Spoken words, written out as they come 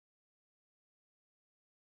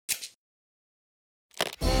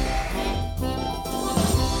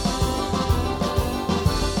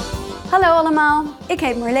Hallo allemaal, ik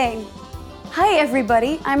heet Marleen. Hi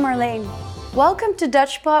everybody, I'm Marleen. Welcome to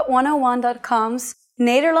DutchPod101.com's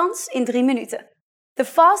Nederlands in 3 minuten. The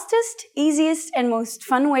fastest, easiest and most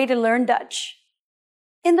fun way to learn Dutch.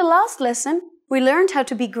 In the last lesson, we learned how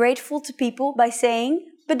to be grateful to people by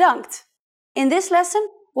saying bedankt. In this lesson,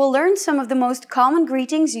 we'll learn some of the most common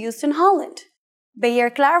greetings used in Holland. Ben je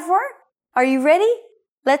er klaar voor? Are you ready?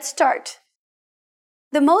 Let's start.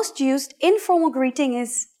 The most used informal greeting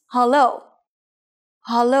is hallo.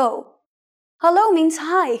 Hallo. Hallo means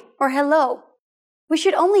hi or hello. We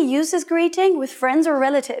should only use this greeting with friends or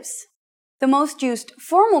relatives. The most used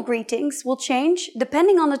formal greetings will change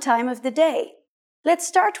depending on the time of the day. Let's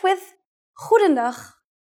start with goedendag.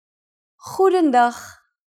 Goedendag.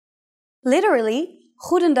 Literally,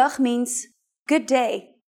 goedendag means good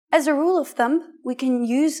day. As a rule of thumb, we can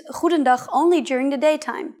use goedendag only during the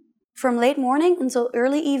daytime, from late morning until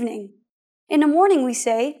early evening. In the morning we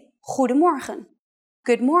say goedemorgen,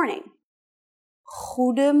 good morning.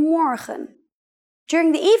 Goedemorgen.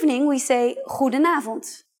 During the evening we say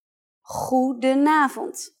goedenavond.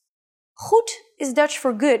 Goedenavond. Goed is Dutch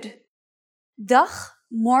for good. Dag,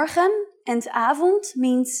 morgen and avond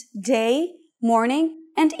means day, morning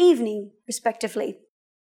and evening, respectively.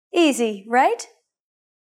 Easy, right?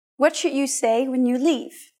 What should you say when you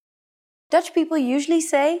leave? Dutch people usually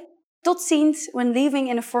say tot ziens when leaving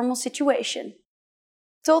in a formal situation.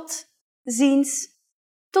 Tot ziens.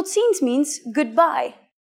 Tot ziens means goodbye.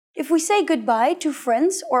 If we say goodbye to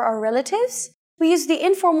friends or our relatives, we use the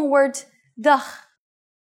informal word dag.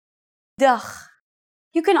 Dag.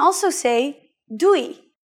 You can also say doei.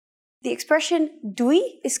 The expression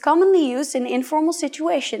doei is commonly used in informal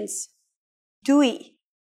situations. Doei.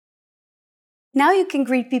 Now you can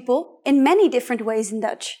greet people in many different ways in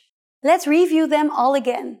Dutch. Let's review them all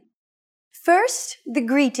again. First, the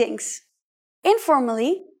greetings.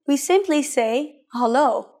 Informally, we simply say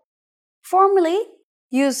hallo. Formally,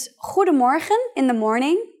 use goedemorgen in the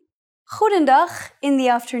morning, goedendag in the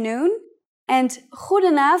afternoon, and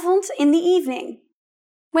goedenavond in the evening.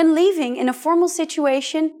 When leaving in a formal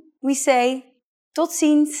situation, we say tot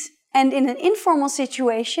ziens, and in an informal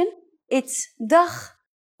situation, it's dag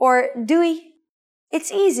or doei.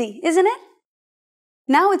 It's easy, isn't it?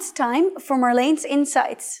 Now it's time for Marleen's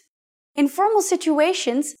insights. In formal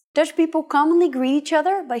situations, Dutch people commonly greet each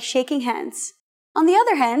other by shaking hands. On the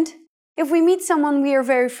other hand, if we meet someone we are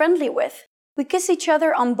very friendly with, we kiss each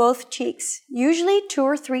other on both cheeks, usually 2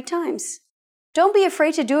 or 3 times. Don't be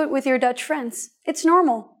afraid to do it with your Dutch friends. It's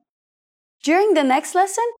normal. During the next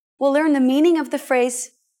lesson, we'll learn the meaning of the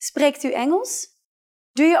phrase spreekt u Engels?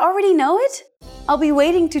 Do you already know it? I'll be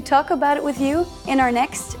waiting to talk about it with you in our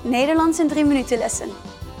next Nederlands in 3 minuten lesson.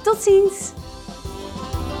 Tot ziens!